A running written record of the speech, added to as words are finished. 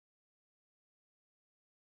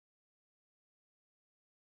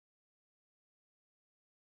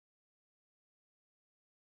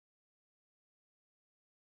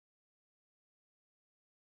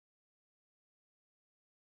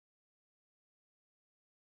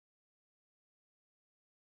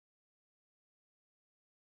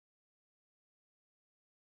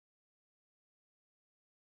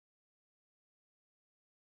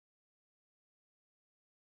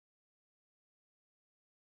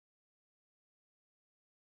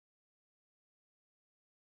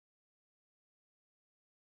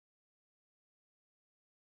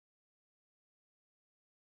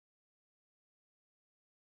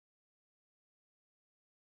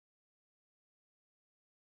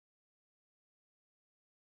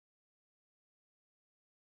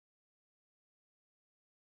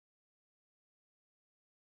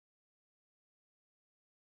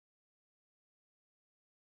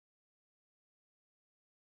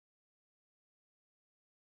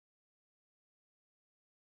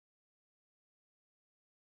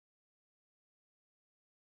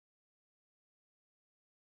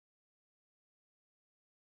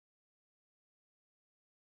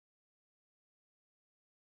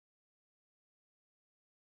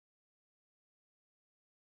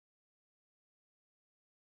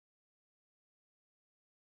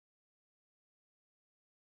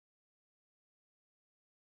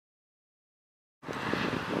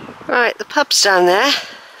Right, the pub's down there.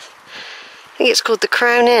 I think it's called the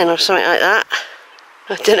Crown Inn or something like that.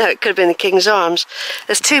 I don't know, it could have been the King's Arms.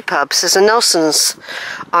 There's two pubs. There's a Nelson's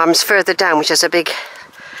Arms further down, which is a big,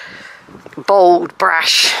 bold,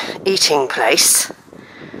 brash eating place.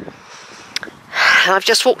 And I've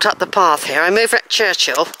just walked up the path here. I'm over at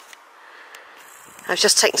Churchill. I've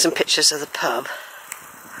just taken some pictures of the pub.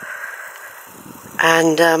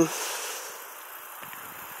 And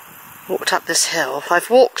walked up this hill. I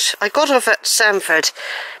got off at Sandford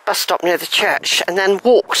bus stop near the church and then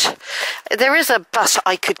walked. There is a bus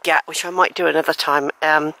I could get, which I might do another time.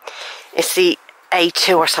 It's the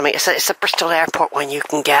A2 or something. It's a Bristol Airport one you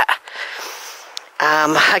can get.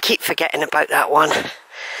 I keep forgetting about that one.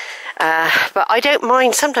 But I don't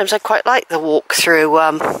mind. Sometimes I quite like the walk through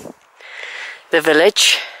the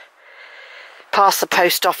village. Past the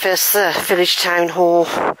post office, the village town hall,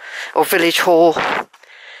 or village hall.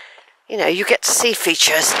 You know, you get to see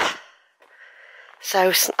features.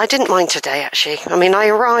 So I didn't mind today, actually. I mean, I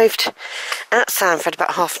arrived at Sandford about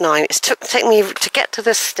 9:30. It took me to get to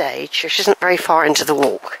this stage, which isn't very far into the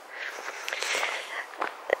walk,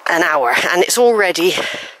 an hour, and it's already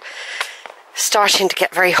starting to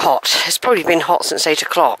get very hot. It's probably been hot since 8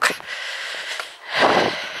 o'clock.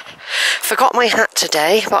 Forgot my hat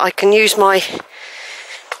today, but I can use my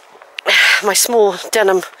small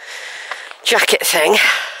denim jacket thing.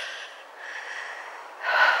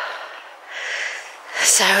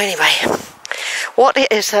 So anyway, what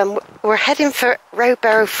it is, we're heading for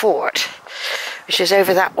Rowberrow Fort, which is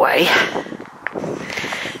over that way,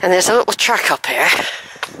 and there's a little track up here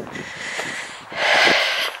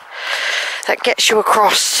that gets you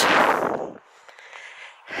across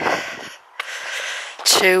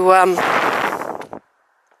to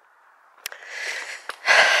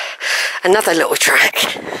another little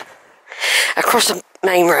track across the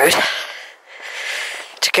main road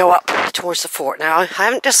to go up towards the fort. Now, I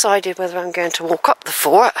haven't decided whether I'm going to walk up the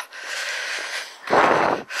fort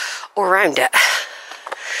or around it,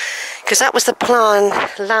 because that was the plan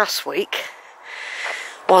last week,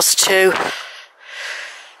 was to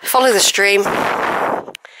follow the stream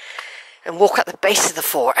and walk at the base of the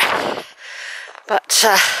fort. But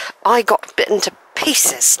I got bitten to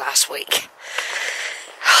pieces last week.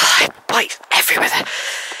 I bite everywhere,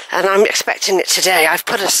 and I'm expecting it today. I've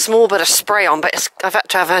put a small bit of spray on, but I've had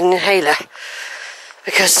to have an inhaler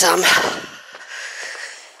because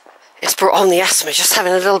it's brought on the asthma. Just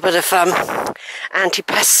having a little bit of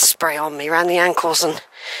anti-pest spray on me around the ankles and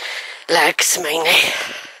legs mainly,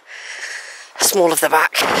 small of the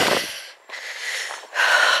back.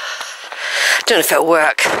 Don't know if it'll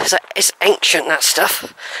work. It's ancient, that stuff.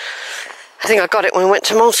 I think I got it when I went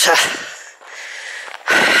to Malta.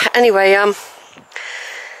 Anyway,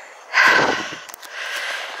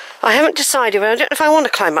 I haven't decided. I don't know if I want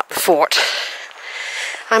to climb up the fort.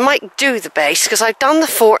 I might do the base, because I've done the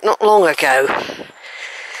fort not long ago.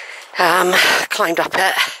 Climbed up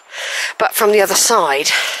it, but from the other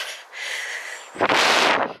side.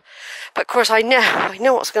 But of course I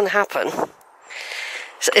know what's going to happen.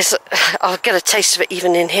 I'll get a taste of it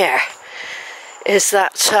even in here. Is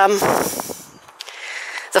that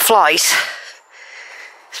the flies,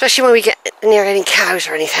 especially when we get near any cows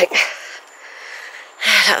or anything.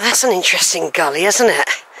 That's an interesting gully, isn't it?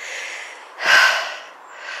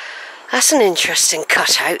 That's an interesting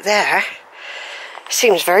cutout there. It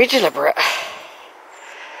seems very deliberate.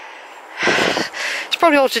 It's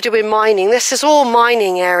probably all to do with mining. This is all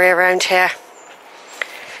mining area around here.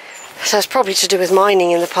 So it's probably to do with mining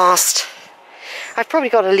in the past. I've probably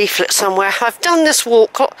got a leaflet somewhere. I've done this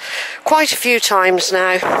walk quite a few times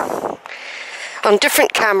now on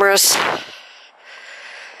different cameras.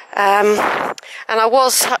 And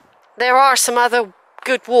there are some other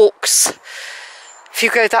good walks if you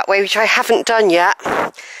go that way, which I haven't done yet.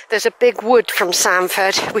 There's a big wood from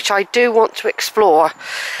Sandford, which I do want to explore.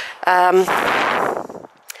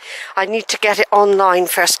 I need to get it online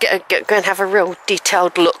first, go and have a real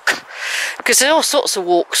detailed look, because there's all sorts of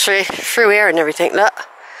walks through here and everything, look.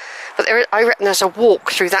 But I reckon there's a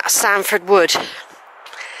walk through that Sandford wood.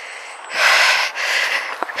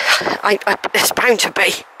 It's bound to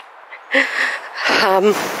be.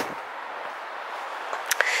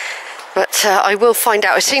 But I will find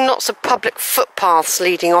out. I've seen lots of public footpaths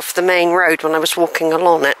leading off the main road when I was walking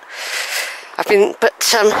along it.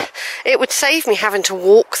 But it would save me having to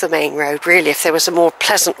walk the main road, really, if there was a more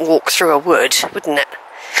pleasant walk through a wood, wouldn't it?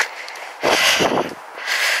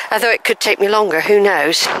 Although it could take me longer, who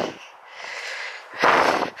knows?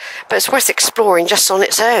 But it's worth exploring just on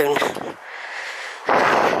its own.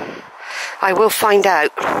 I will find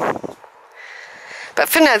out. But But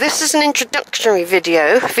for now, this is an introductory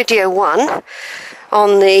video, video 1,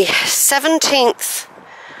 on the 17th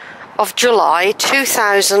of July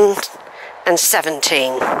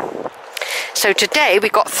 2017. So today we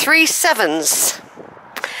got 3 sevens.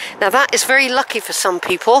 Now that is very lucky for some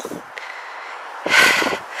people.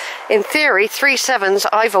 In theory, 3 sevens,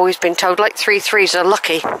 I've always been told, like 3 threes are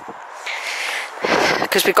lucky.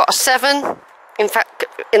 Because we got a 7, in fact,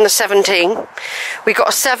 in the 17. We got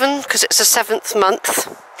a 7 because it's the 7th month.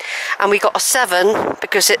 And we got a 7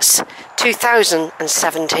 because it's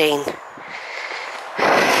 2017.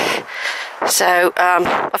 So,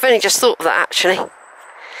 I've only just thought of that, actually.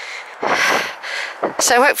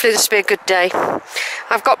 So hopefully this will be a good day.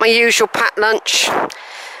 I've got my usual packed lunch.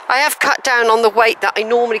 I have cut down on the weight that I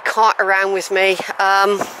normally cart around with me.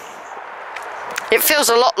 It feels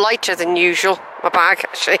a lot lighter than usual, my bag,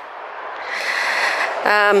 actually.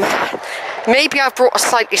 Maybe I've brought a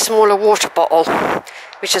slightly smaller water bottle,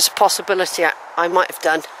 which is a possibility I might have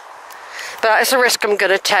done. But it's a risk I'm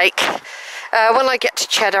going to take. When I get to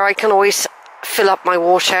Cheddar, I can always fill up my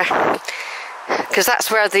water, because that's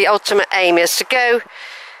where the ultimate aim is, to go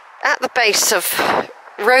at the base of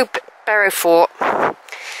Rowberrow Fort,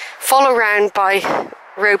 follow round by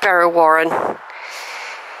Rowberrow Warren,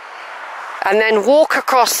 and then walk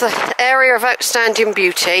across the area of outstanding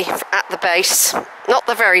beauty at the base, not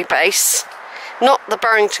the very base, not the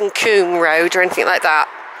Burrington Combe Road or anything like that.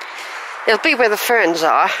 It'll be where the ferns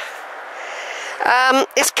are.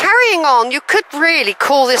 It's carrying on. You could really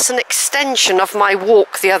call this an extension of my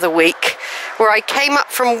walk the other week, where I came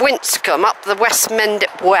up from Winscombe up the West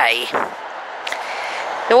Mendip Way.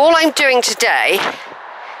 Now all I'm doing today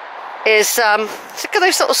is, look at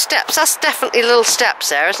those little steps. That's definitely little steps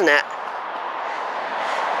there, isn't it?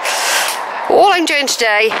 All I'm doing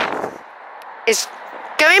today is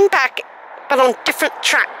going back, but on different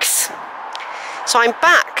tracks. So I'm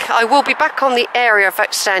back. I will be back on the area of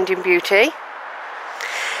outstanding beauty.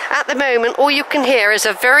 At the moment, all you can hear is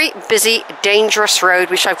a very busy, dangerous road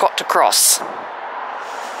which I've got to cross.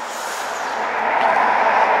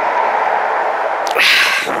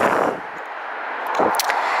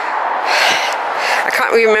 I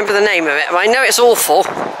can't really remember the name of it, but I know it's awful.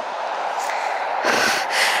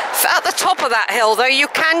 At the top of that hill, though, you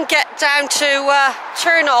can get down to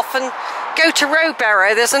turn off and go to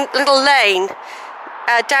Rowberrow. There's a little lane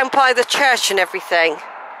down by the church and everything.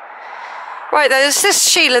 Right, there's this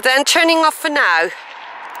Sheila then, turning off for now.